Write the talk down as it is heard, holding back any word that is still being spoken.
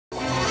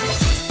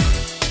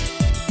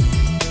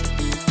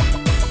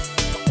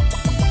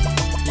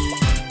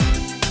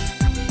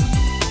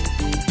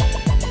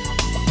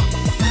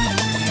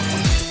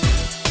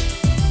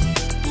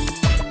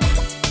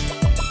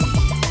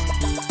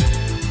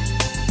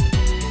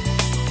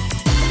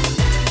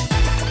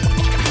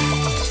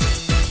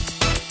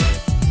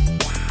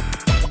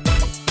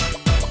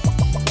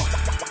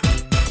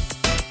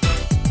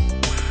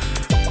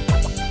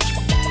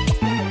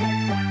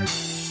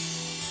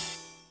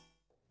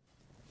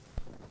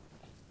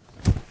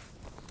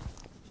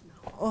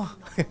Oh,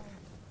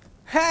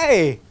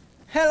 hey,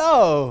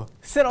 hello,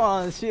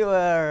 cinema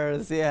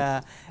viewers, yeah.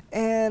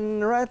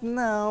 And right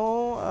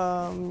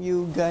now,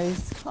 you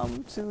guys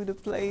come to the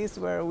place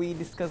where we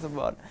discuss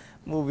about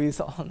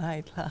movies all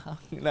night long.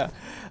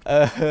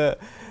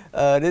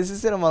 This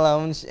is Cinema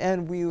Lounge,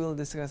 and we will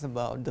discuss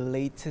about the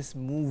latest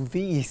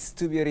movies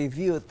to be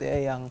reviewed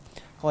ya. Yang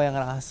kalau yang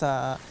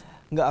ngerasa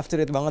nggak up to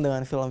date banget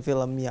dengan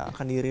film-film yang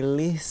akan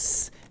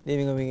dirilis di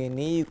minggu-minggu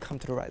ini, you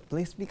come to the right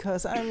place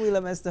because I'm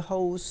Willem as the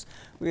host.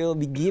 We'll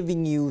be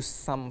giving you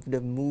some of the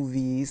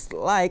movies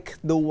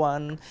like the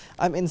one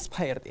I'm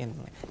inspired in.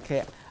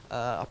 Kayak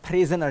a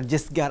prisoner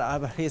just got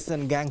out of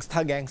prison,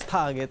 gangsta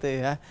gitu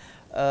ya.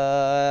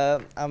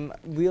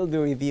 We'll be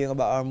reviewing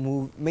about our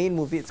main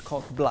movie. It's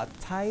called Blood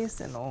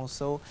Ties, and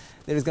also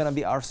there's gonna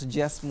be our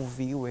suggest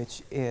movie,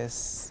 which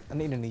is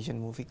an Indonesian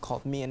movie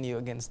called Me and You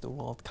Against the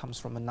World. Comes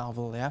from a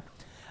novel ya.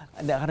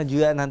 Karena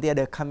juga nanti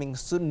ada coming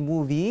soon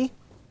movie.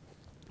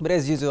 But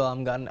as usual,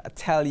 I'm gonna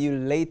tell you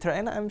later,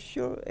 and I'm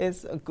sure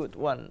it's a good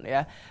one,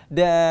 yeah.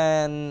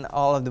 Then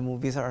all of the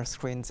movies are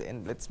screened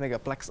in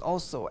Blitzmegaplex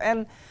also.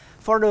 And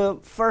for the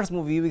first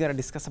movie, we're gonna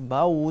discuss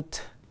about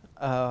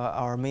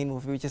our main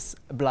movie, which is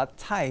Blood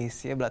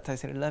Ties. Ya, Blood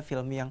Ties ini adalah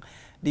film yang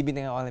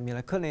dibintangi oleh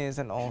Mila Kunis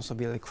and also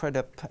Billy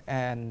Crudup,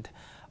 and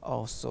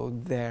also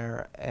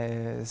there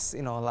is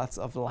lots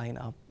of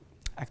lineup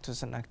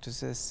actors and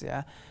actresses,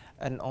 yeah.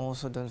 And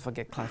also don't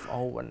forget Clive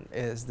Owen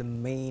is the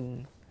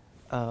main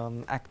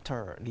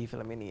actor di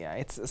film ini ya.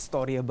 It's a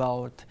story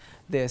about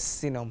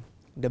this,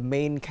 the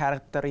main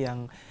character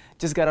yang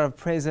just got out of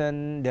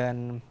prison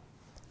dan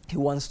he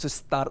wants to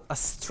start a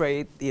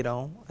straight,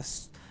 a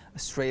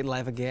straight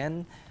life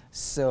again.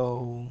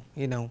 So,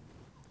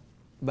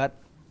 but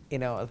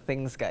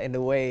things got in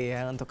the way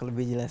ya. Untuk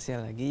lebih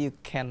jelasnya lagi, you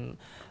can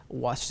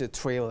watch the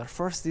trailer.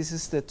 First, this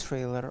is the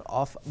trailer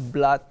of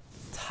Blood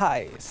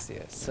Ties.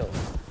 Yeah, so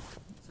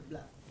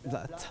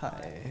Blood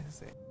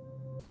Ties.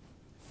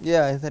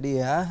 Yeah,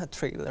 tadi ya, a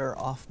trailer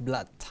of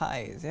Blood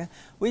Ties ya,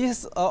 which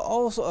is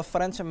also a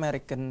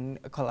French-American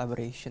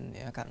collaboration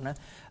ya, karena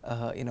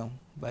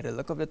by the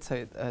look of the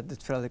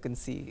trailer you can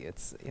see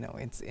it's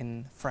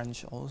in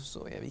French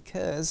also ya,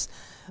 because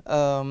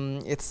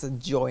it's a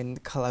joint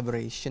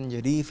collaboration.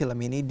 Jadi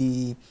film ini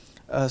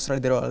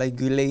disutradarai oleh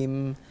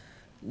Guillaume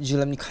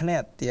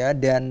Canet ya,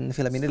 dan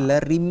film ini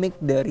adalah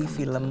remake dari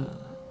film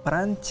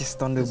Perancis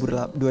tahun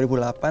 2008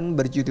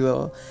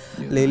 berjudul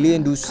Lily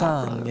and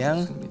Dusang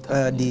yang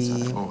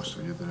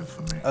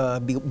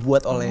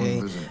dibuat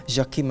oleh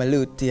Jacques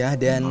Mallut ya,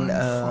 dan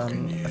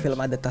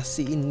film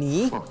adaptasi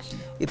ini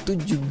itu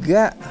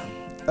juga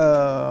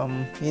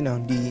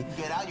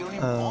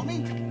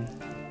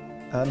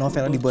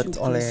novel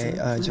dibuat oleh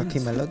Jacques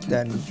Mallut,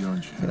 dan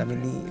film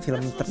ini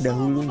film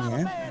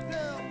terdahulunya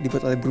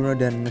dibuat oleh Bruno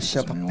dan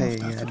Michel Papé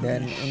ya.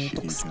 Dan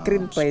untuk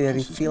screenplay dari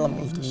film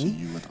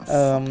ini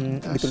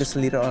ditulis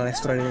sendiri oleh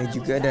sutradara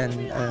juga, dan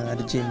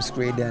ada James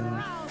Gray,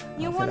 dan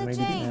film ini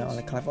dibintangi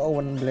oleh Clive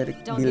Owen,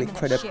 Billy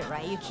Crudup,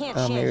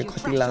 Mary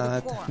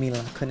Cotillard,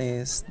 Mila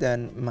Kunis,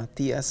 dan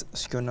Matthias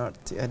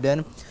Schoenaerts ya.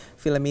 Dan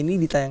film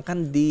ini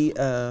ditayangkan di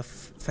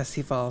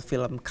Festival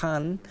Film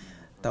Cannes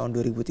tahun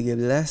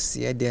 2013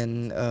 ya,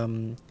 dan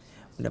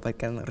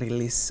mendapatkan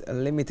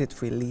limited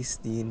release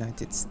di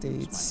United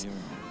States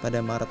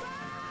pada Maret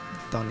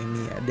tahun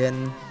ini ya.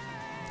 Dan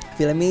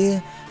film ini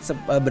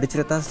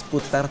bercerita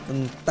seputar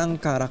tentang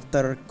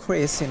karakter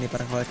Chris yang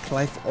diperankan oleh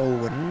Clive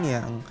Owen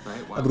yang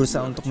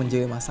berusaha untuk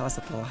menjauhi masalah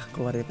setelah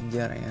keluar dari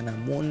penjara ya.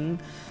 Namun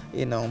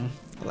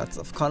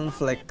lots of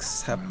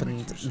conflicts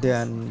happened,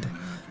 dan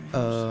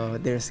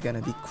there's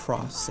gonna be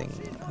crossing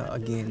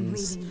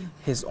against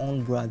his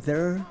own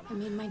brother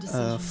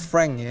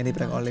Frank ya,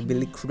 diperankan oleh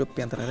Billy Crudup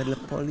yang ternyata adalah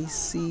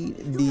polisi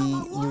di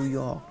New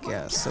York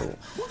ya. So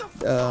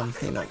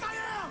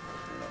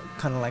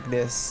kind of like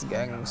this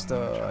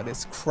gangster,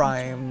 this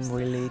crime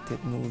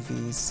related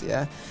movies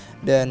ya.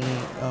 Dan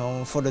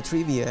for the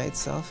trivia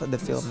itself, the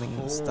filming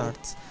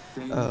starts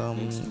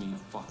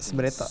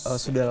sebenarnya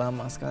sudah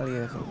lama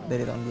sekali ya,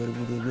 dari tahun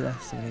 2012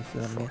 sebenarnya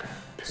filmnya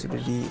sudah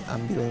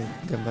diambil,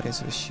 gambarnya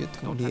sudah shoot.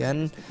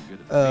 Kemudian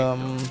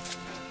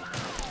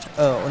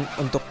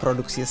untuk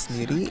produksinya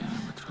sendiri,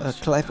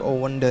 Clive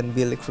Owen dan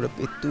Billy Crudup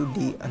itu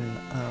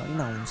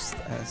announced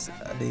as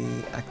the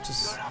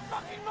actors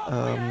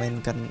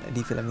mainkan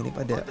di film ini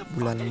pada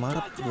bulan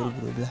Maret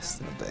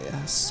 2012 ternyata ya.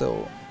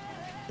 So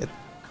it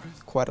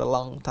quite a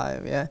long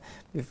time ya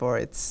before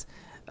it's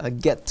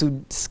get to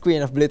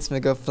screen of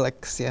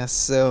Blitzmegaplex ya.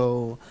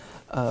 So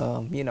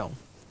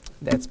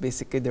that's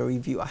basically the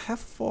review I have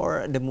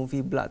for the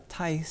movie Blood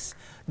Ties.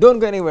 Don't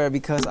go anywhere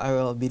because I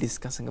will be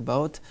discussing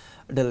about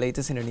the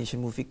latest Indonesian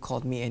movie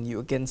called Me and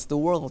You Against the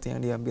World yang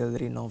diambil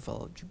dari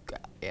novel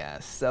juga ya.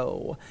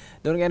 So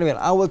don't go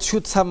anywhere. I will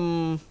shoot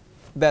some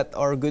bad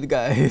or good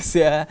guys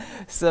ya.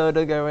 So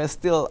don't go anywhere.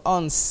 Still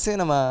on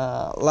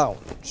Cinema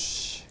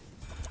Lounge.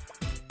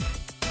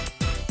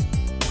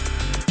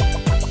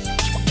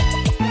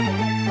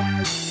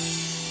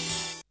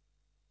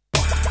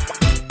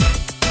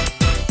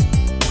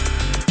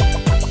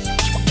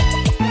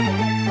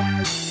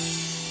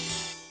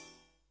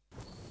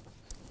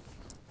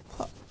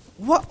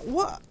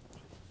 what?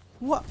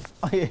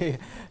 Oh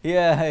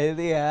yeah,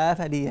 itu ya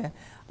tadi ya.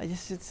 I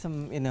just did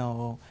some,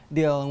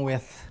 dealing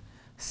with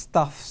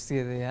stuffs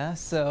gitu ya.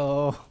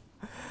 So,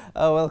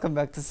 welcome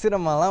back to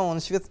Cinema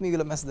Lounge with me,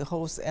 William as the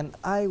host, and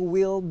I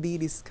will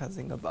be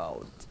discussing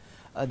about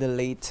the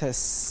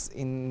latest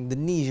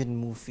Indonesian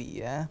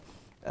movie ya.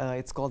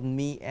 It's called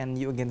Me and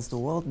You Against the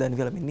World, dan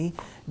film ini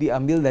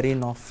diambil dari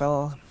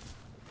novel,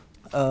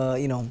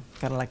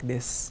 kind of like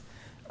this,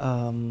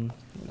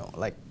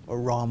 like a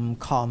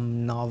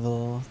rom-com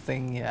novel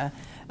thing ya,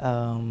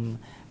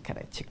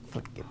 kayak chick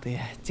flick gitu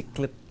ya, chick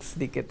lit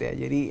sedikit ya.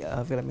 Jadi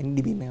film ini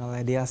dibintangi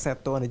oleh Dea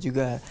Seto, ada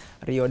juga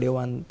Rio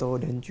Dewanto,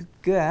 dan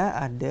juga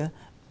ada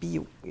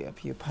Piu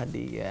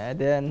Hadi ya.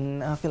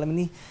 Dan film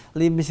ini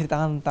lebih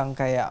menceritakan tentang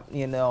kayak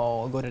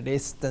go the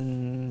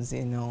distance,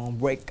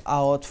 break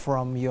out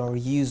from your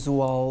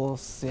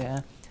usuals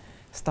ya,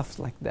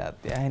 stuff like that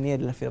ya. Ini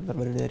adalah film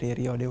terbaru dari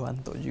Rio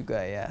Dewanto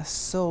juga ya.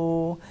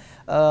 So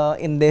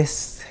in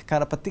this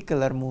kind of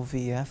particular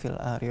movie ya, film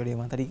Rio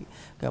Dewanto tadi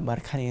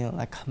gambarkan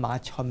like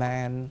macho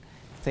man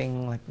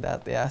thing like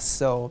that ya.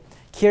 So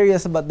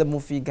curious about the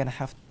movie, you're gonna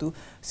have to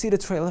see the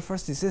trailer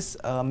first. This is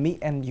Me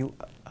and You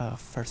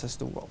versus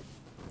the World.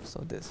 So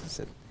this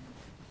is it,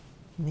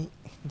 Me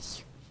and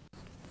You.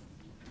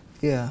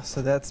 Yeah, so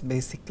that's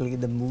basically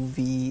the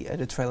movie,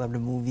 the trailer of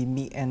the movie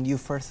Me and You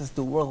versus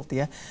the World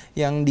ya,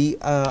 yang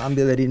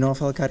diambil dari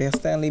novel karya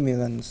Stanley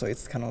Millen. So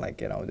it's kind of like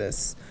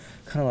this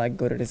kind of like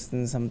go the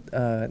distance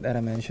that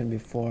I mentioned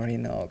before,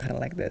 kind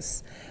of like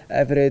this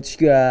average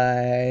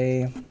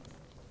guy,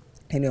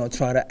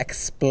 try to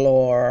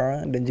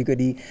explore, dan juga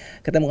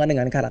diketemukan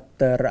dengan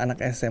karakter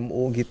anak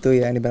SMU gitu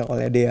ya, yang dibawa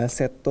oleh Dea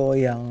Seto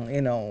yang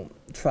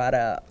try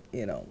to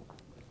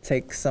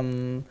take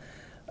some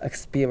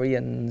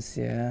experience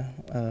ya,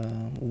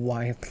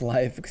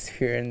 wildlife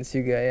experience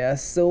juga ya.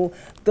 So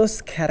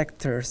those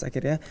characters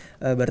akhirnya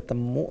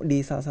bertemu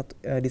di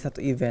satu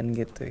event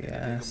gitu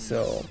ya.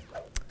 So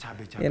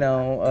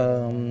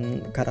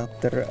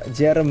karakter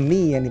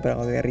Jeremy yang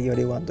diperankan oleh Rio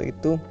Dewanto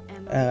itu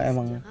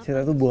emang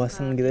cerita tuh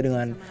bosan gitu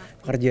dengan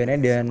pekerjaannya,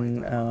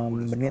 dan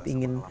berniat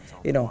ingin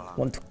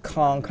want to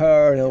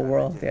conquer the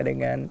world ya,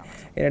 dengan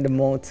the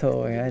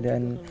motto ya,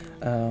 dan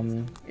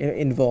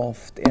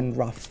involved in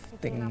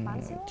rafting.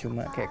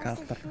 Cuma kayak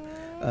karakter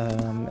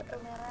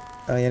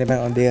yang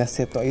diperankan oleh Dea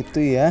Seto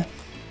itu ya,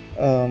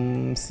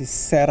 si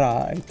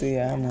Sarah itu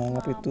ya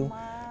menganggap itu,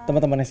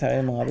 teman-teman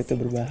saya menganggap itu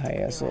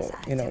berbahaya. So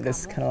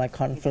this kind of like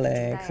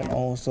conflicts and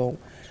also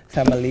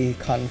family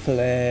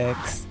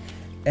conflicts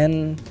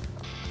and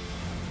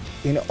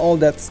all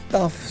that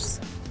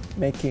stuff's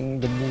making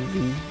the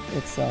movie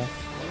itself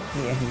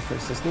Me and You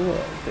versus the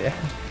World ya.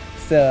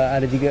 So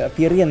ada juga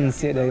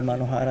appearance ya dari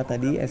Manohara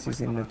tadi as you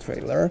see in the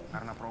trailer,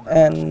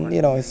 and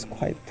it's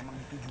quite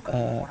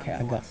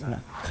kayak agak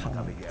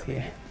nakal gitu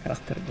ya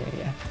karakternya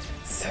ya.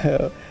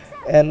 So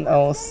and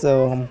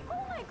also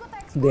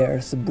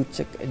there's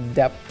Bucek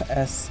Depp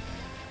as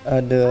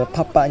the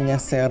papanya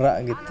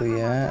Sarah gitu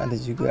ya. Ada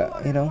juga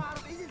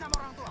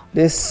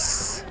this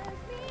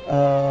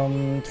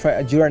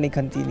journey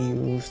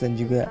continues, dan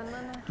juga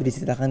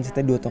diceritakan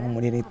cerita 2 tahun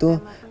kemudian itu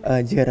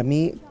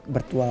Jeremy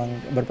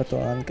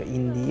berpetualangan ke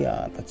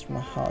India, Taj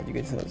Mahal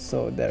juga.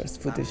 So there's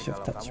footage of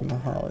Taj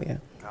Mahal ya.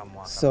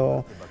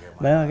 So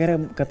mereka akhirnya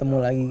ketemu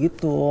lagi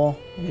gitu,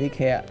 jadi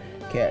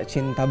kayak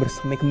cinta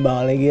bersemi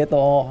kembali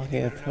gitu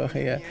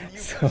ya.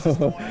 So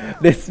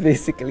that's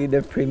basically the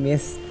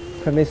premise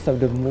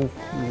of the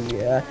movie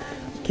ya.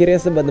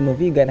 Curious about the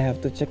movie, you're gonna have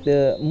to check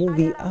the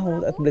movie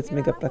out at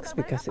Blitzmegaplex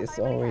because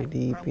it's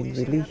already been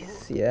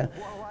released yeah.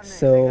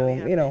 So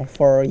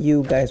for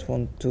you guys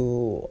want to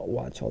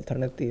watch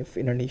alternative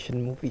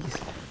Indonesian movies,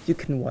 you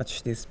can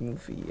watch this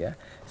movie yeah.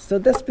 So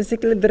that's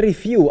basically the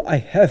review I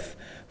have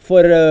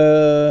for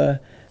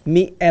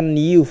Me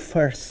and You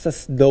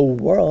versus the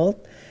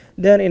World.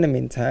 Then in the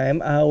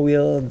meantime, I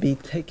will be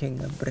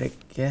taking a break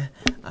yeah.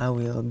 I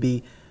will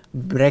be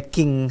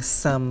breaking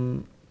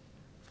some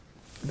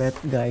bad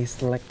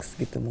guys legs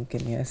gitu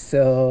mungkin ya.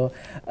 So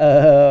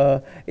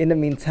in the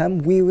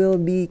meantime, we will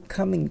be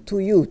coming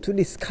to you to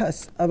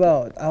discuss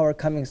about our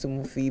coming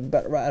soon movie,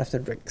 but right after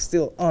the break,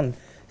 still on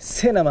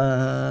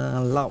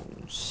Cinema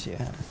Lounge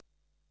yeah.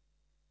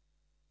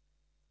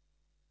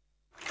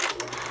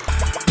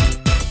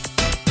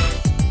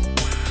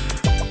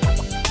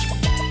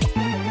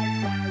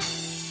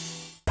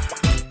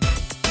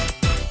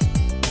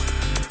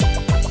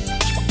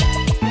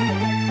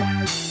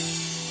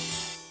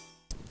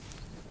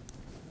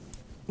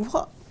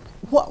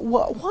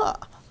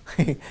 What?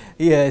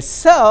 Yeah,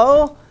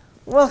 so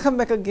welcome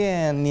back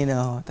again.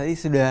 Tadi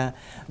sudah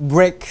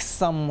break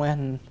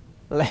someone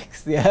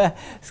legs ya.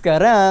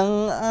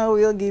 Sekarang I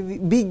will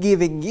be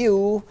giving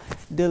you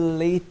the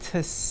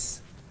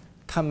latest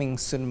coming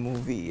soon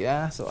movie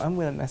ya. So I'm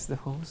William as the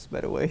host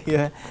by the way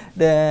ya.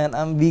 Dan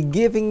I'm be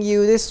giving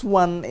you this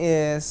one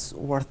is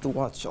worth to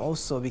watch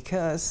also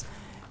because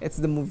it's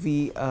the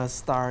movie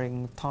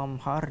starring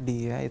Tom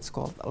Hardy ya. It's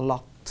called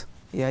Locke.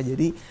 Ya,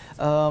 jadi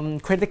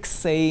critics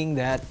saying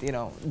that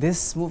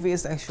this movie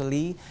is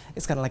actually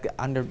it's kind of like an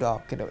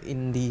underdog,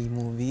 indie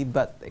movie,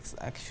 but it's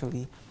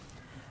actually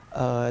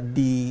I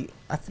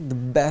think the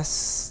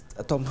best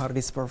Tom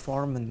Hardy's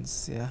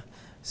performance ya.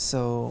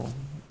 So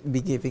be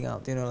giving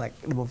out like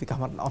the movie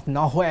come out of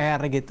nowhere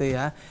gitu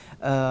ya.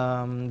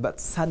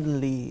 But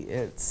suddenly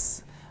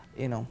it's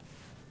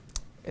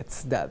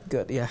it's that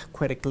good ya,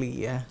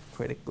 critically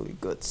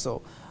good.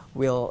 So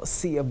we'll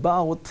see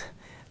about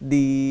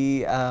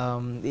the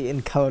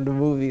income of the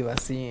movie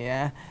pastinya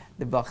ya,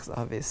 the box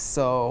office.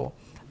 So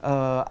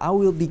I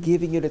will be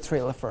giving you the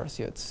trailer first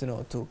ya,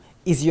 to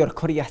ease your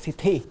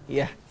curiosity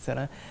ya.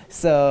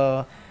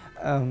 So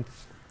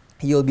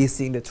you'll be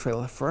seeing the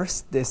trailer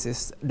first. This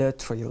is the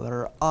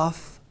trailer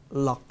of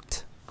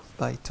Locked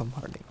by Tom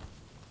Hardy.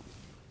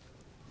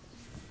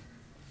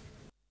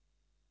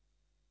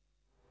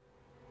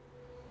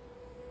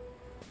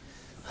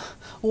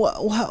 What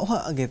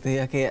gitu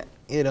ya, kayak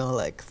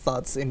like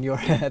thoughts in your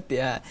head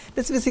ya.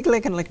 That's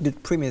basically kind of like the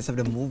premise of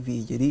the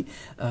movie. Jadi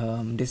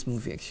this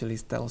movie actually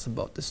tells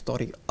about the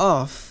story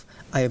of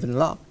Ivan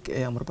Locke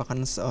yang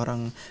merupakan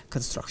seorang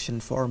construction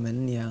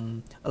foreman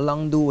yang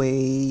along the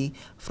way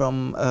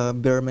from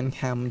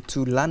Birmingham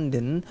to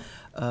London,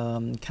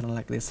 kind of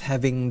like this,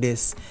 having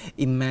this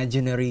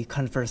imaginary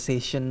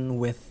conversation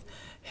with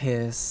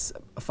his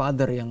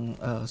father yang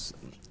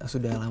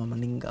sudah lama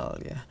meninggal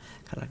ya,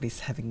 karena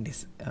this having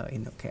this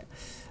kayak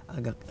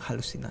agak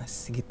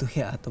halusinasi gitu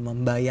ya, atau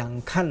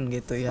membayangkan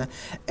gitu ya.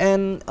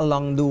 And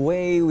along the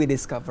way we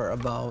discover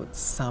about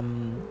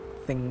some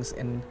things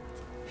in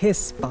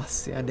his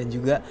past ya, dan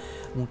juga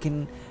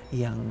mungkin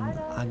yang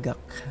agak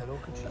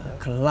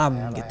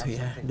kelam gitu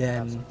ya.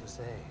 Dan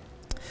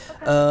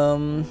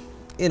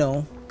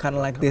kind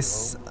of like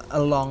this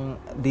along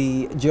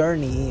the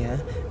journey ya,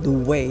 the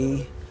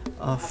way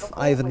of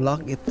Ivan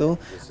Locke itu,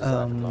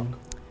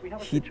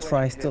 he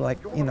tries to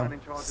like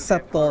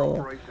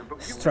settle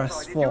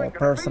stressful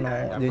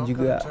personal dan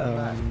juga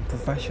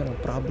professional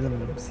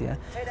problems ya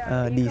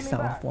di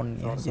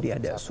cellphone ya. Jadi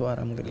ada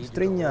suara mungkin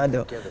istrinya,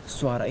 ada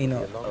suara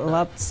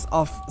lots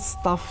of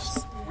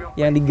stuffs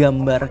yang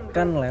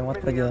digambarkan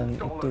lewat perjalanan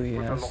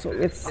itu ya. So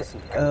it's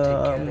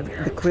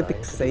the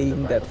critics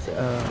saying that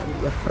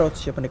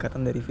approach ya,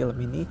 pendekatan dari film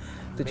ini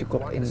itu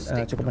cukup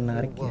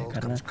menarik ya,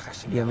 karena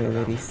dia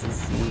dari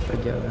sisi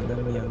perjalanan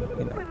yang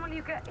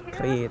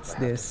creates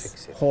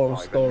this whole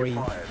story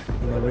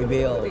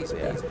reveals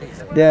ya.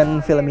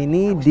 Dan film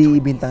ini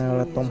dibintangi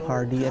oleh Tom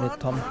Hardy, ada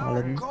Tom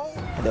Holland,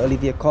 ada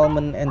Olivia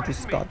Colman, Andrew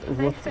Scott,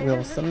 Ruth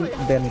Wilson,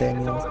 Ben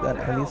Daniels, dan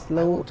Alice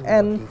Lowe.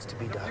 And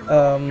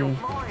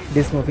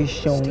this movie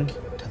shown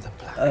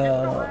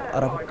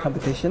out of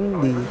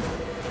competition di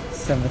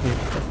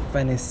 70th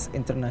Venice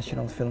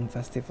International Film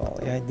Festival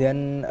ya.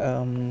 Dan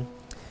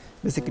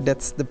basically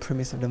that's the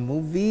premise of the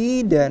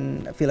movie,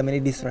 dan film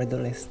ini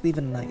disutradarai oleh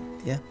Steven Knight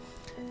ya.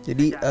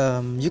 Jadi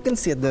you can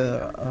see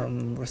the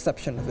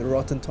reception of the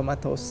Rotten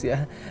Tomatoes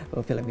ya,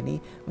 bahwa film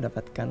ini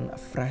mendapatkan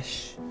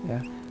fresh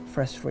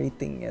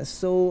rating ya.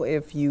 So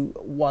if you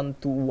want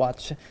to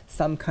watch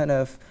some kind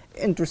of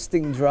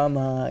interesting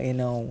drama,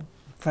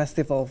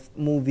 festival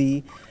movie,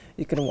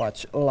 you can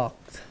watch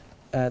Locked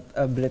at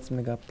a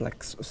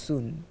Blitzmegaplex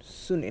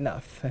soon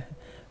enough.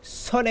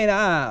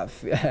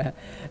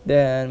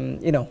 Then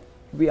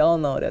we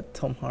all know that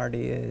Tom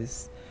Hardy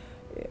is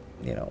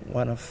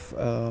one of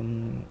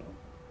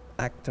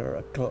actor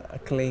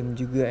acclaim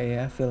juga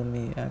ya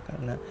filmnya ya,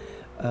 karena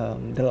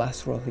the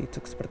last role he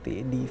took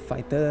seperti di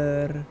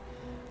Fighter,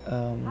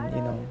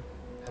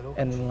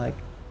 and like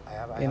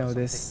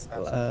this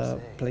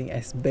playing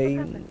as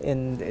Bane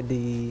in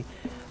the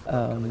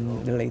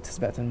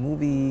latest Batman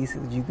movies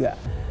itu juga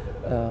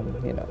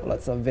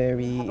lots of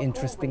very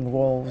interesting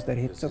roles that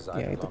he took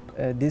ya.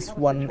 This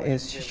one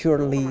is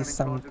surely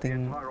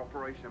something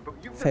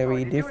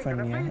very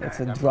different ya. It's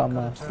a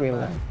drama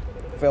thriller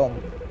film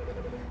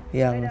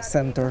yang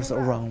centers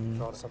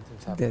around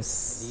this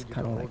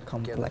kind of like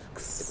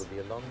complex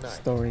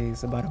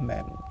stories about a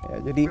man ya.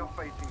 Jadi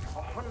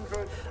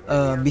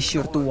be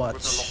sure to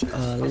watch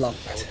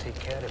Locked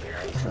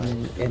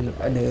in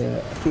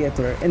the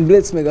theater, in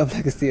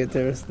Blitzmegaplex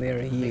theaters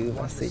near you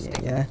pastinya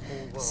ya.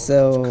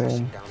 So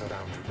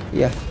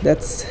yeah,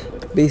 that's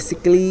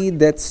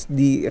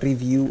the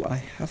review I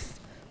have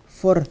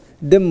for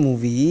the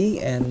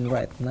movie. And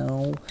right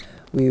now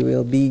we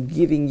will be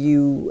giving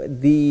you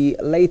the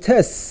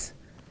latest,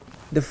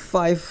 the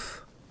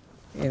 5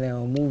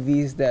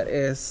 movies that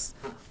is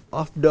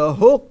off the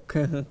hook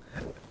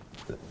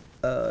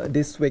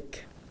this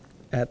week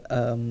at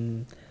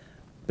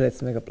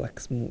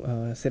Blitzmegaplex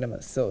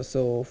cinemas.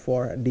 So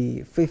for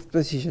the 5th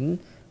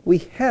position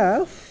we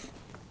have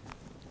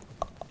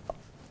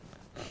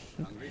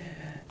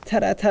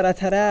tada tada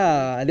tada!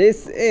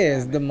 This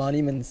is The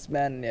Monuments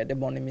Man. Yeah, The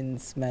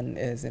Monuments Man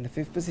is in the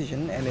 5th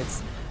position, and it's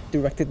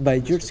directed by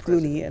George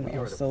Clooney and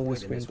also the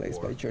screenplay is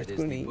by George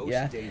Clooney.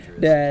 Ya,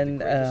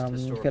 dan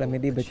film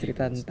ini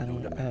bercerita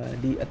tentang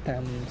the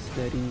attempts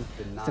dari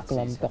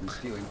sekelompok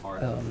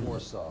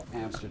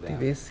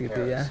aktivis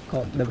gitu ya,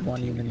 called The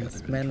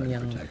Monuments Man,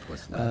 yang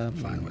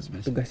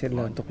tugasnya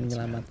adalah untuk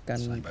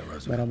menyelamatkan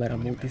barang-barang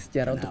bukti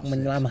sejarah, untuk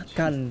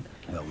menyelamatkan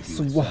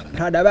sebuah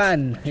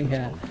peradaban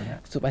ya,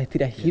 supaya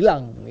tidak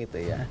hilang gitu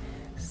ya.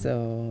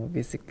 So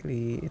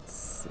basically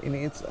it's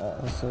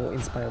also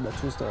inspired by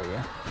true story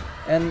ya.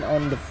 And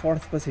on the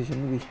 4th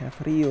position we have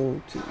Rio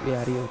 2.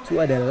 Ya, Rio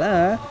 2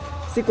 adalah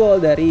sequel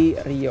dari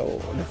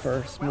Rio, the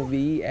first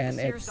movie,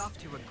 and it's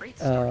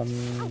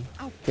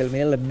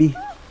filmnya lebih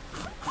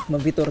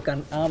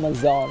memfiturkan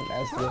Amazon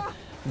as the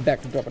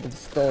backdrop of the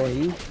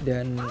story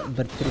dan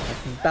bercerita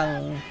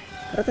tentang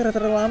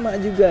karakter lama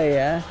juga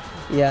ya,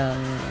 yang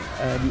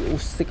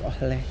diusik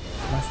oleh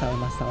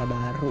masalah-masalah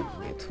baru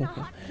gitu.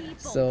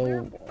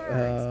 So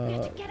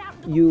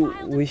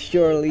we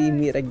surely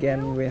meet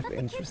again with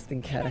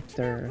interesting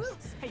characters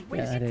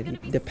yang ada di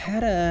The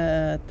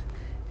Parrot,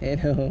 you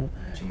know,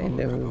 in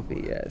the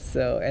movie. Yeah.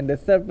 So and the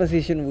 3rd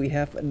position we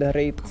have The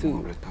Raid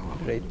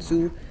 2. Raid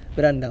 2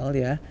 berandal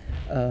ya.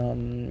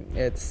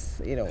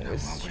 It's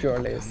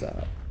surely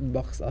a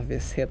box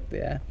office hit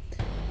ya.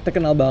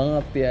 Terkenal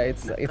banget ya.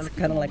 It's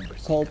kind of like a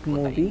cult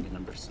movie,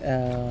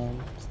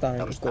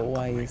 starring Iko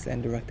Uwais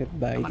and directed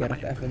by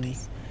Gareth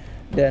Evans.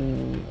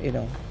 Dan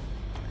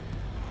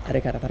ada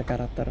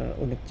karakter-karakter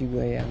unik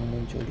juga yang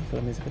muncul di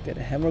film ini, seperti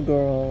ada Hammer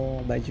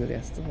Girl by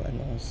Julia Stiles, and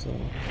also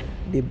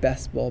the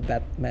Baseball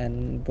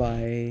Batman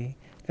by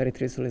Ferry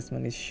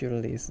Sulisman is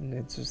surely an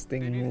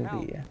interesting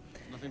movie ya.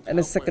 And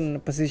the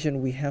 2nd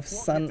position we have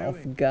Son of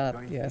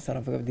God ya. Son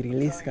of God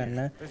dirilis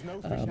karena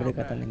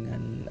berdekatan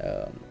dengan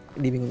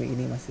di minggu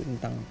ini masih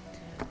tentang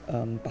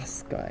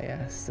Pasca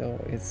ya. So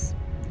it's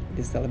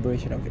the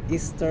celebration of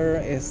Easter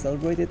is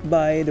celebrated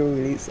by the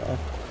release of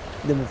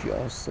the movie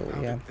also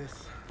ya.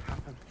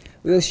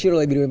 We'll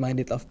surely be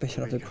reminded of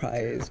Passion of the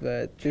Christ,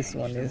 but this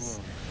one is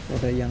for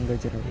the younger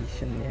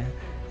generation ya.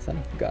 Son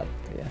of God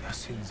ya.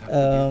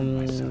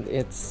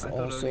 It's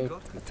also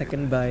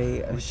taken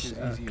by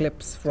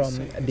clips from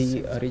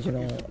the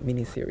original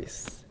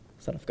miniseries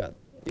Son of God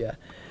ya.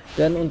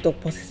 Dan untuk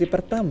posisi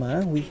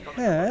pertama we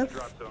have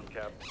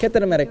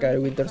Captain America: The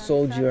Winter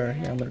Soldier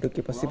yang menduduki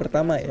posisi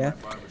pertama ya.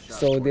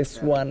 So this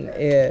one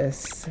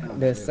is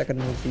the 2nd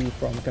movie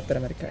from Captain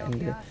America and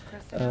the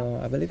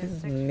I believe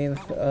it's the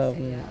 9th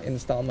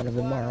installment of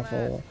the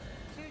Marvel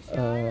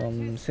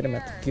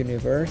Cinematic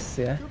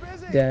Universe ya.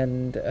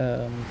 Dan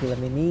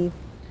film ini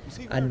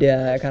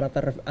ada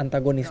karakter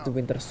antagonis The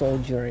Winter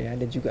Soldier ya,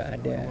 dan juga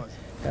ada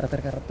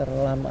karakter-karakter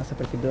lama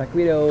seperti Black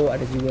Widow,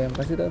 ada juga yang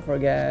pasti don't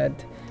forget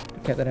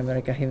Captain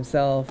America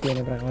himself yang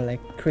diperankan oleh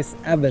Chris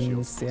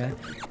Evans ya,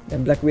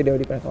 dan Black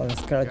Widow diperankan oleh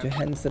Scarlett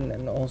Johansson,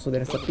 and also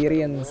there's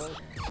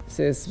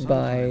appearances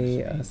by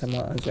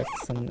Samuel L.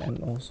 Jackson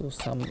and also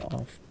some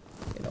of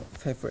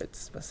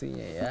favorites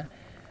pastinya ya.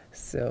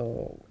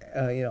 So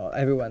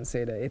everyone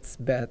say that it's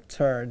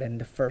better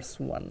than the first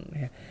one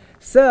ya.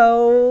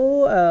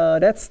 So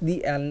that's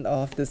the end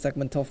of the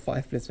segment top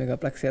 5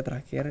 Blitzmegaplex ya,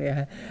 terakhir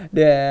ya.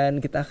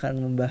 Dan kita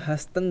akan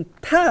membahas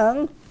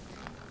tentang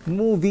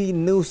movie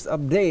news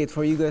update.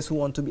 For you guys who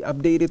want to be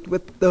updated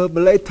with the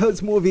latest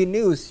movie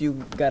news, you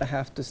gotta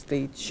have to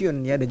stay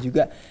tuned ya. Dan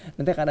juga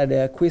nanti akan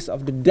ada quiz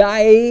of the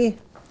day.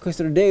 Quiz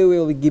of the day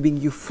will be giving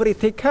you free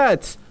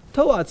tickets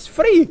towards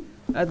free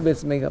at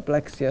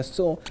Blitzmegaplex ya.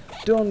 So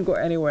don't go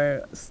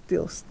anywhere,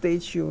 still stay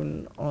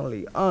tuned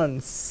only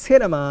on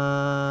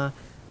Cinema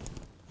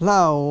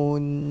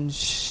Lounge.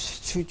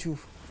 Choo-choo.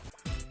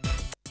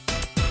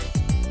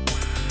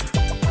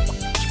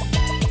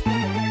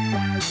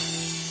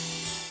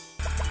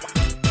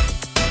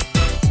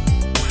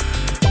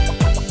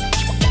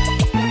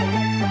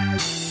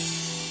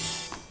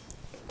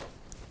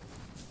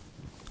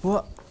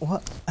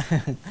 What?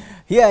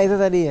 Ya, itu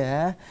tadi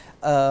ya.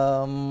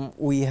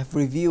 We have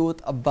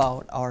reviewed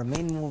about our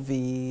main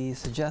movie,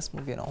 suggest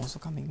movie, and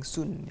also coming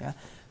soon ya.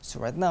 So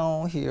right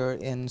now here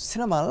in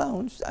Cinema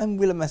Lounge, I'm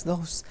Willem as the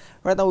host.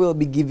 Right now we'll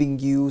be giving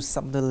you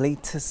some of the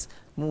latest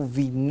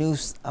movie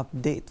news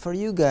update for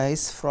you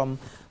guys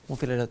from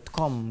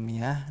movie.com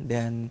ya.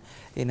 Dan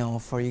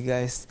for you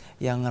guys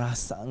yang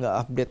ngerasa nggak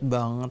update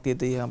banget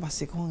gitu ya,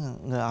 pasti kok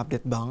nggak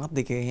update banget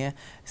deh kayaknya.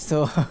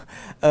 So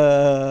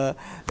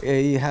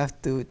you have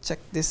to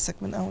check this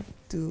segment out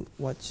to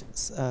watch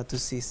to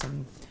see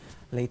some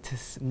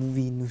latest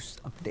movie news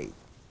update.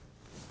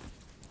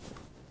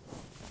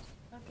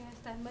 Oke,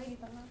 standby di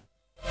tengah.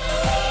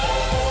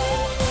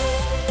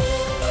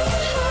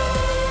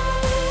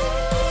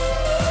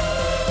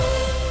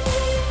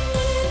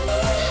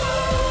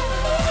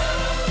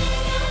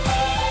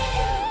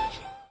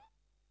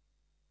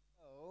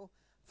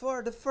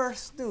 For the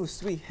first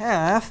news we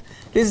have,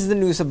 this is the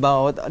news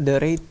about the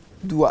Raid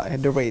 2 ya,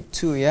 The Raid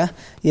 2 ya,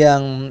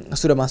 yang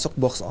sudah masuk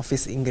box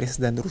office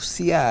Inggris dan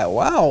Rusia.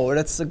 Wow,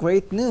 that's a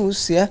great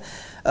news ya.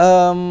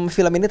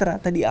 Film ini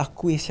ternyata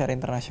diakui secara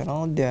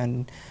internasional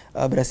dan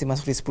berhasil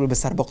masuk di 10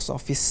 besar box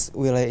office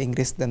wilayah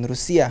Inggris dan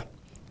Rusia,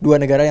 dua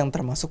negara yang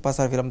termasuk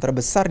pasar film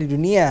terbesar di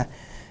dunia.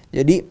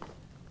 Jadi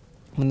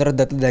menurut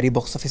data dari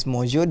Box Office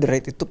Mojo, The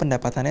Raid itu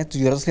pendapatannya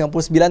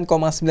 759,9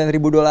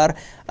 ribu dolar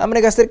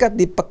Amerika Serikat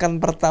di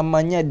pekan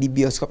pertamanya di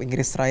bioskop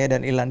Inggris Raya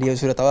dan Irlandia.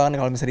 Sudah tahu kan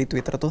kalau misalnya di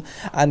Twitter tuh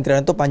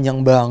antrian tuh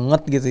panjang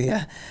banget gitu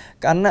ya,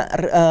 karena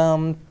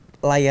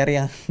layar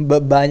yang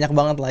banyak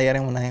banget layar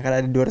yang menayangkan,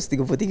 ada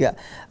 233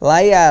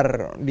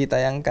 layar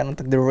ditayangkan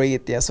untuk The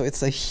Raid ya. So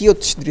it's a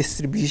huge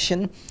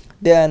distribution.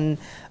 Dan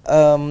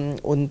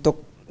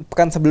untuk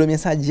pekan sebelumnya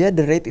saja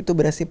The Raid itu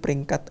berhasil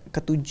peringkat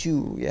ke-7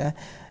 ya.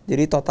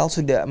 Jadi total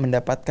sudah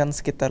mendapatkan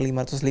sekitar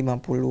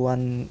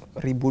 550-an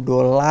ribu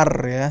dolar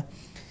ya.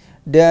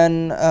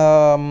 Dan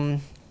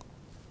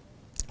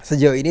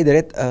sejauh ini The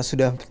Raid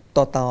sudah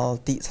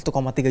total 1,3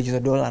 juta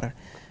dolar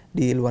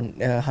di luar,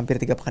 hampir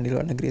 3 pekan di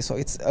luar negeri. So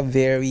it's a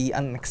very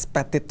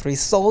unexpected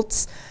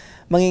results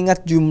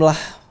mengingat jumlah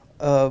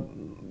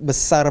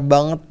besar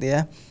banget ya.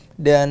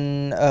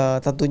 Dan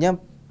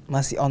tentunya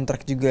masih on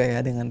track juga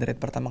ya dengan The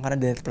Raid pertama, karena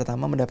The Raid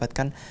pertama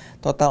mendapatkan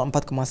total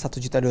 4,1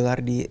 juta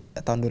dolar di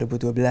tahun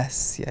 2012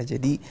 ya.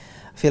 Jadi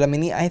film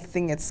ini I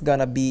think it's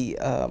gonna be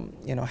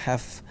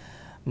have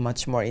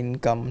much more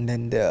income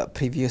than the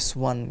previous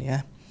one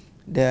ya.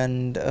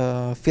 Dan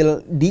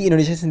film di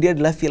Indonesia sendiri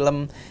adalah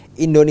film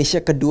Indonesia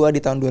kedua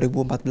di tahun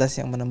 2014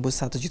 yang menembus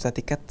 1 juta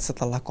tiket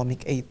setelah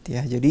Comic 8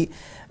 ya. Jadi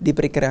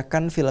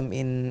diperkirakan film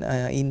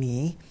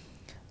ini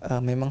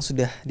memang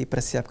sudah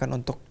dipersiapkan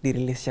untuk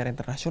dirilis secara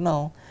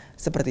internasional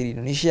seperti di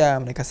Indonesia,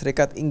 Amerika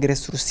Serikat,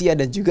 Inggris, Rusia,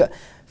 dan juga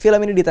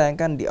film ini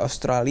ditayangkan di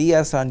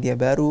Australia, Selandia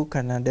Baru,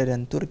 Kanada,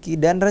 dan Turki,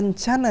 dan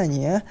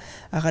rencananya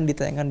akan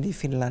ditayangkan di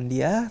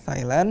Finlandia,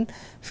 Thailand,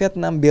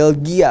 Vietnam,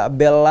 Belgia,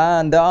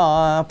 Belanda,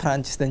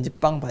 Prancis, dan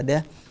Jepang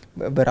pada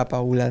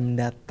beberapa bulan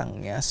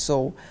mendatang ya.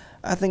 So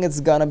I think it's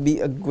gonna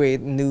be a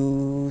great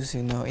news,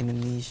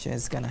 Indonesia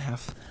is gonna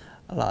have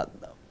a lot,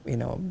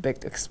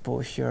 big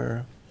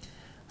exposure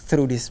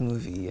through this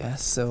movie ya.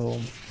 So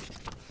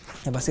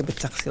yang pasti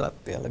pecak silat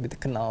ya, lebih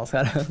terkenal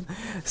sekarang.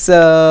 So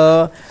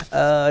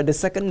the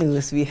second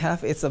news we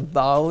have is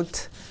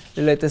about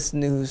the latest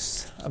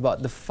news about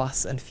the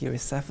Fast and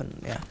Furious 7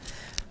 ya.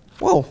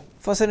 Wow,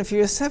 Fast and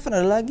Furious 7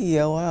 ada lagi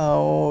ya.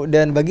 Wow.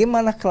 Dan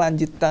bagaimana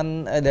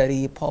kelanjutan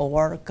dari Paul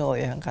Walker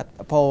ya?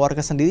 Paul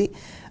Walker sendiri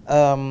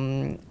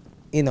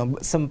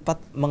sempat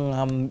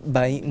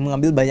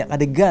mengambil banyak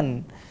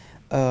adegan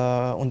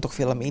untuk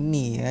film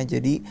ini ya.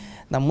 Jadi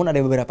namun ada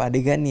beberapa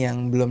adegan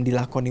yang belum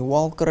dilakoni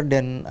Walker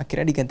dan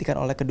akhirnya digantikan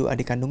oleh kedua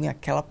adik kandungnya,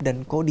 Caleb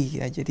dan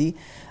Cody ya. Jadi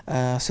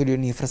studio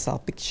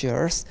Universal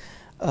Pictures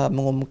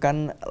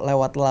mengumumkan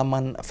lewat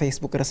laman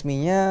Facebook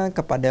resminya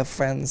kepada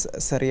fans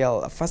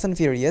serial Fast and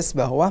Furious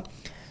bahwa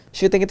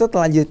syuting itu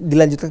telah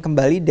dilanjutkan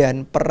kembali,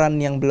 dan peran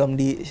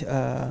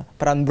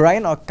peran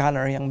Brian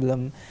O'Connor yang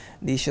belum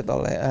di-shoot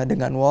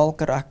dengan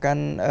Walker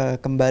akan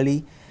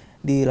kembali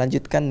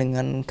dilanjutkan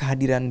dengan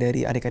kehadiran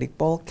dari adik-adik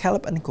Paul,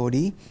 Caleb, and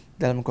Cody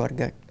dalam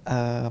keluarga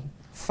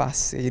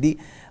Fast. Jadi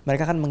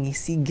mereka akan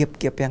mengisi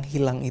gap-gap yang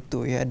hilang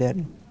itu ya.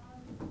 Dan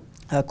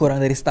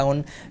kurang dari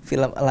setahun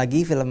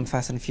film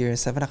Fast and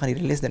Furious 7 akan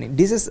dirilis, dan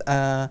this is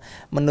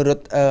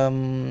menurut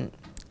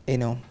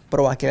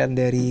perwakilan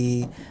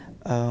dari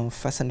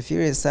Fast and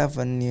Furious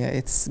 7 ya,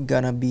 it's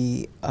gonna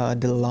be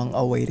the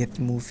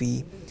long-awaited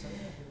movie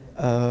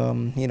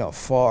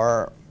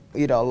for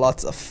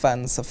lots of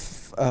fans of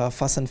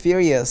Fast and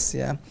Furious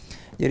ya.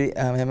 Jadi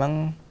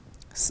memang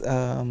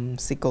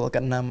sequel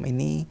ke-6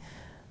 ini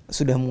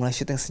sudah mulai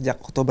syuting sejak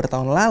Oktober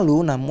tahun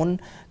lalu, namun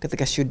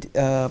ketika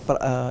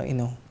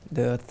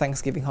the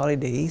Thanksgiving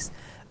holidays,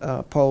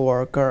 Paul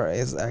Walker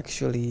was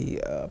actually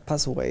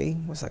passed away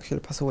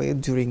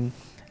during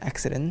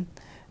accident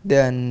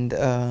dan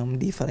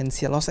di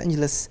Valencia, Los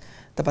Angeles,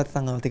 tepat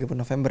tanggal 30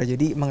 November.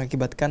 Jadi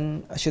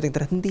mengakibatkan syuting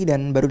terhenti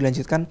dan baru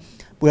dilanjutkan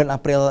bulan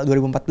April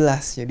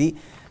 2014. Jadi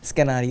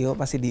skenario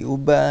pasti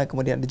diubah,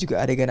 kemudian ada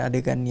juga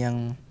adegan-adegan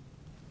yang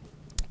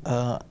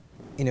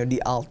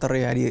di-alter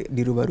ya,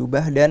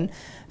 dirubah-rubah. Dan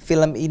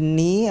film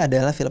ini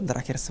adalah film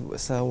terakhir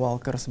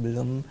Walker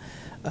sebelum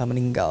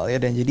meninggal ya.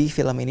 Dan jadi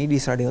film ini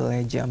disutradari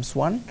oleh James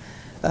Wan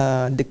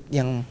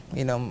yang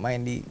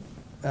main di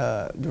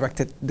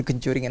directed The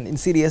Conjuring and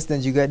Insidious,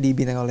 dan juga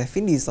dibintang oleh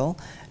Vin Diesel,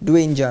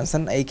 Dwayne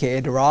Johnson aka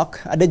The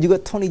Rock, ada juga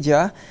Tony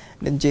Jaa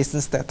dan Jason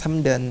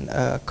Statham dan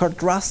Kurt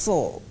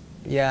Russell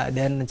ya.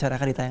 Dan rencana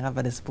akan ditayangkan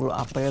pada 10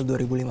 April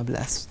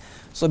 2015.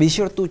 So be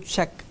sure to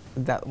check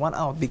that one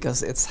out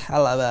because it's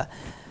hell of a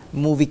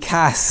movie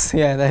cast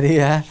ya tadi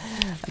ya.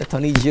 Ada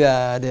Tony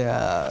Jaa, ada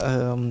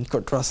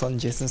Kurt Russell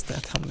and Jason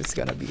Statham. It's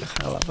gonna be a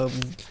hell of a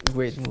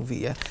great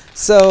movie ya.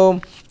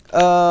 So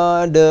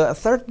the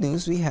third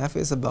news we have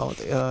is about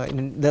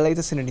the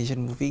latest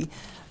Indonesian movie,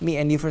 Me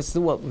and You vs.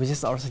 the World, which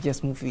is our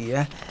suggest movie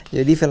ya.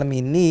 Jadi film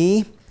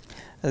ini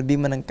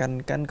lebih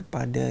menekankan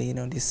kepada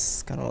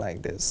this kind of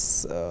like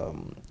this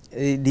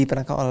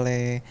diperankan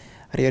oleh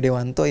Rio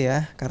Dewanto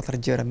ya, karakter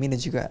Jeremy, dan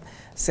juga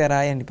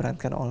Sarah yang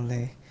diperankan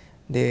oleh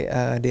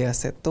Dea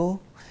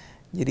Seto.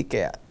 Jadi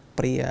kayak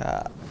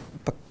pria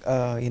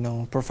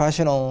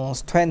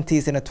professionals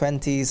 20s in the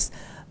 20s,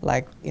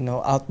 like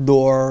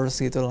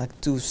outdoors gitu, like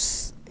to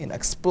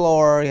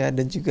explore ya.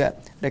 Dan juga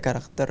ada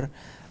karakter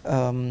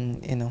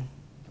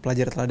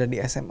pelajar teladan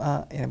di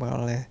SMA yang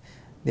diperankan oleh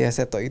Dea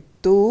Seto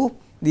itu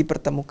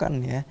dipertemukan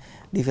ya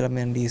di film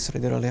yang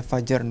disutradarai oleh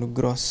Fajar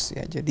Nugros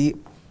ya.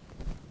 Jadi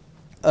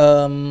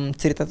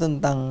cerita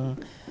tentang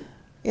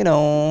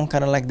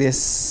kind of like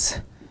this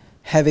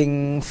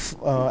having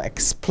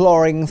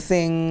exploring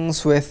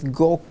things with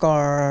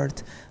go-kart,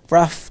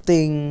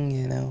 rafting,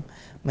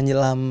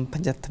 menyelam,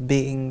 panjat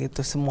tebing gitu,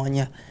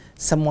 semuanya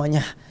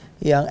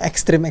yang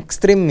ekstrim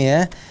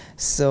ya.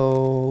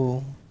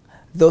 So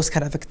those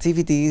kind of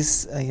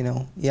activities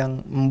yang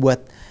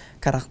membuat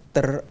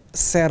karakter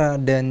Sarah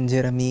dan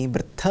Jeremy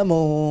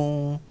bertemu.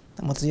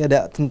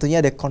 Tentunya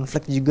ada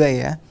konflik juga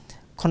ya,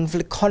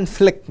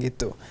 konflik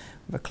gitu,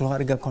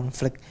 berkeluarga,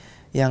 konflik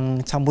yang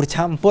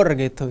campur-campur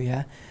gitu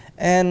ya.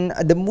 And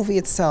the movie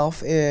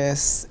itself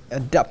is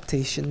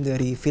adaptation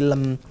dari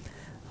film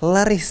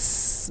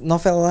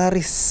novel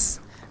laris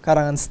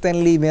karangan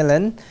Stanley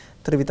Mellon,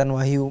 terbitan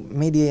Wahyu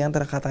Media, yang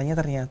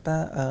ternyata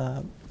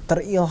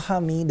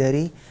terilhami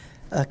dari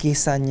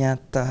kisah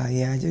nyata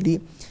ya.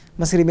 Jadi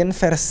meskipun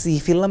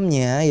versi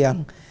filmnya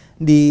yang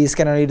di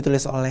skenario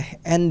ditulis oleh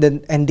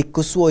Andy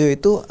Kuswoyo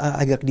itu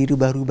agak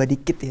dirubah-rubah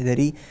dikit ya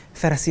dari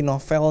versi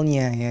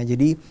novelnya ya.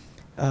 Jadi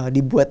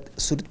dibuat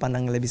sudut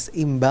pandang lebih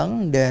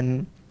seimbang,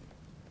 dan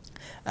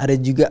ada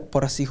juga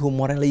porsi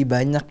humornya lebih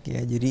banyak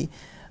ya. Jadi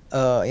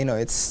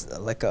it's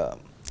like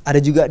ada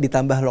juga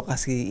ditambah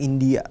lokasi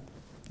India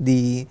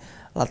di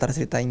latar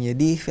ceritanya.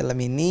 Jadi film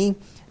ini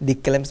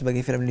diklaim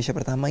sebagai film Indonesia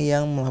pertama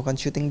yang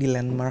melakukan syuting di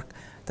landmark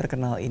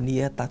terkenal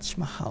India, Taj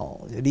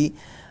Mahal. Jadi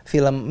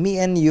film Me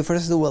and You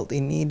vs. The World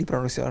ini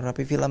diproduksi oleh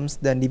Rapi Films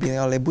dan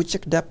dibintangi oleh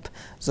Bucek Dap,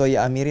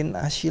 Zoya Amirin,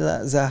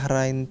 Ashila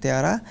Zahrain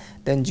Tiara,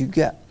 dan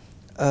juga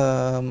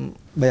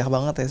banyak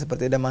banget ya,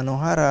 seperti ada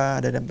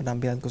Manohara, ada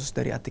penampilan khusus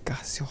dari Atika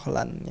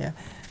Siohlan ya.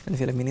 Dan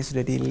film ini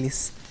sudah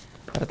dirilis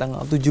pada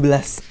tanggal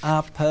 17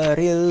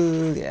 April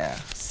ya.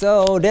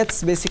 So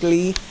that's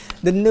basically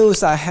the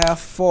news I have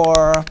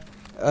for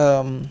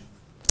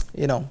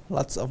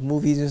lots of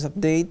movies news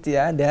update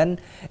ya. Dan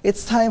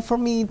it's time for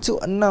me to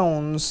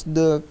announce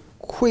the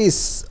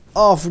quiz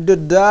of the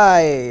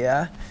day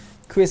ya.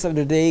 Quiz of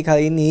the day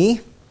kali ini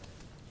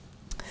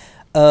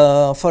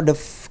for the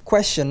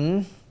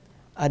question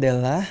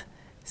adalah,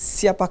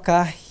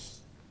 siapakah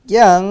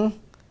yang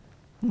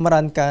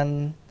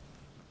memerankan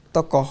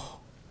tokoh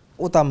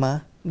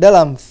utama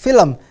dalam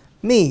film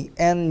Me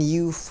and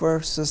You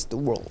vs. The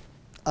World?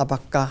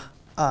 Apakah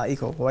A.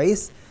 Iko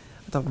Uwais,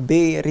 atau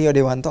B. Rio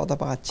Dewanto, atau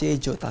apakah C.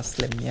 Joe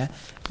Taslim ya?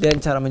 Dan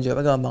cara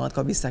menjawabnya gampang banget,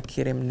 kau bisa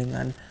kirim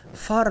dengan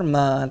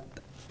format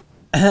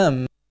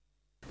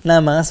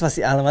nama,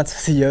 spasi alamat,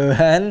 spasi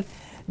jawaban,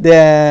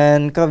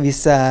 dan kau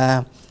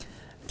bisa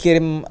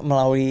kirim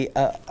melalui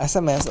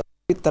SMS,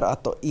 Twitter,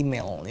 atau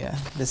email ya.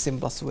 The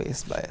simplest way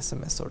is by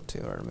SMS or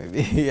Twitter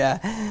maybe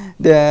ya.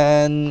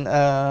 Dan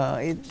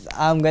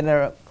I'm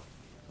gonna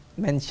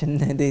mention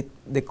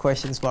the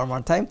questions one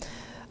more time.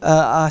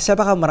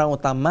 Siapakah pemeran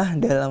utama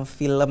dalam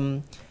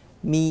film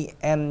Me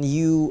and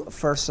You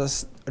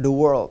vs. The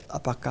World?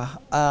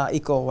 Apakah A.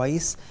 Iko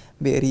Uwais,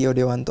 B. Rio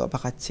Dewanto,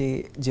 apakah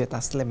C. Joe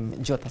Taslim?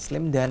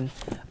 Dan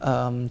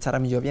cara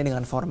menjawabnya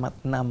dengan format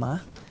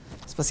nama,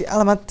 spasi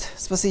alamat,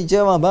 spasi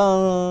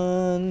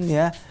jawaban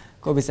ya.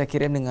 Kau bisa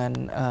kirim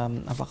dengan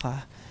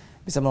apakah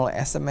bisa melalui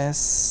SMS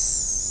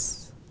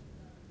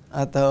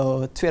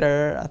atau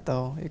Twitter,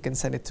 atau you can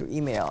send it through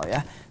email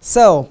ya.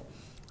 So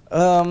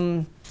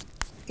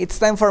it's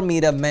time for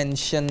me to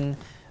mention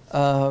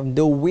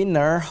the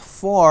winner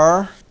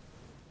for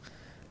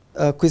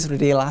quiz of the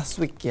day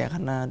last week ya,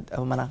 karena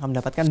akan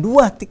mendapatkan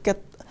 2 tiket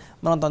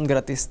menonton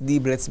gratis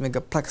di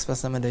Blitzmegaplex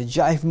bersama the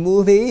Jive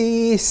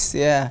Movies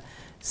ya.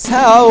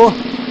 So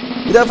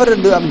without further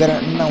ado, I'm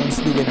gonna announce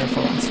the winner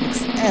for last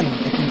week's, and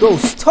it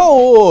goes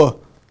to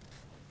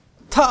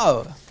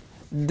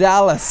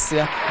Dallas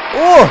ya.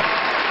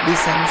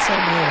 Disensor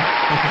nih.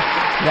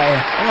 Enggak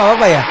ya? Enggak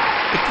apa-apa ya.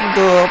 Itu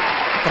untuk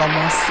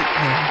promosi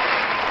ya.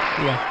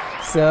 Iya.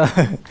 So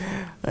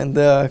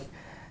untuk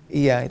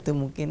itu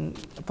mungkin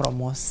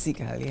promosi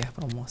kali ya,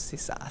 promosi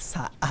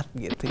saat-saat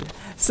gitu ya.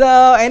 So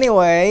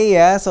anyway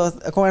ya, so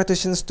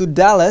congratulations to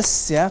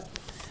Dallas ya.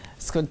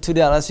 To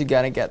Dallas, you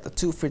gotta get the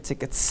 2 free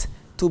tickets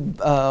to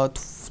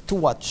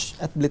watch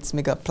at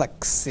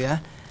Blitzmegaplex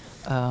ya.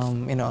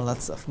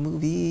 Lots of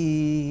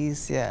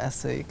movies yeah,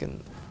 so you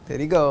can, there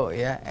you go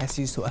yeah, as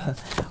usual.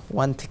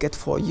 1 ticket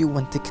for you,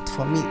 1 ticket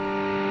for me.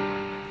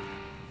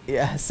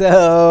 Yeah,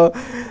 so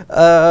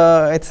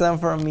it's time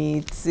for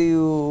me to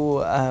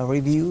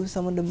review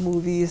some of the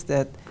movies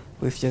that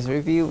we've just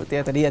reviewed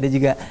ya. Tadi ada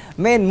juga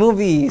main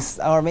movies.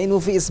 Our main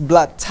movie is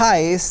Blood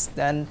Ties,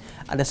 dan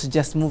ada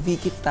suggest movie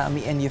kita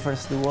Me and You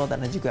vs the World,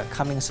 dan ada juga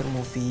coming soon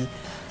movie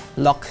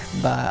Locke,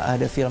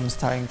 the film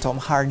starring Tom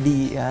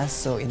Hardy. Yeah,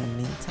 so in the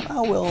meantime,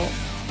 I will,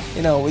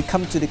 we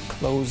come to the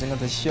closing of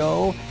the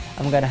show.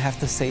 I'm gonna have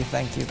to say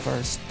thank you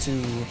first to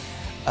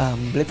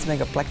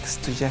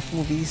Blitzmegaplex, to Jive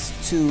Movies,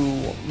 to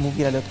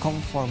movie.com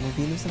for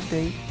movie news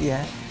update,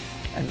 yeah,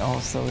 and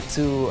also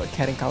to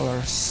Caring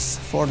Colors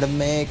for the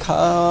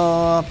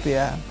makeup,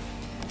 yeah,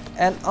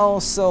 and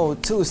also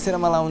to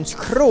Cinema Lounge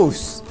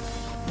Cruise,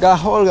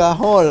 gahol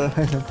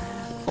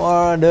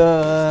for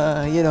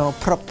the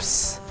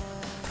props.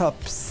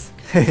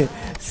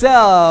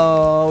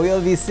 So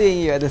we'll be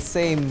seeing you at the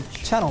same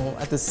channel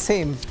at the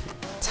same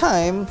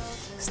time,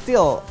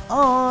 still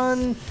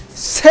on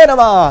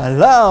Cinema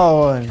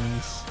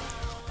Lounge.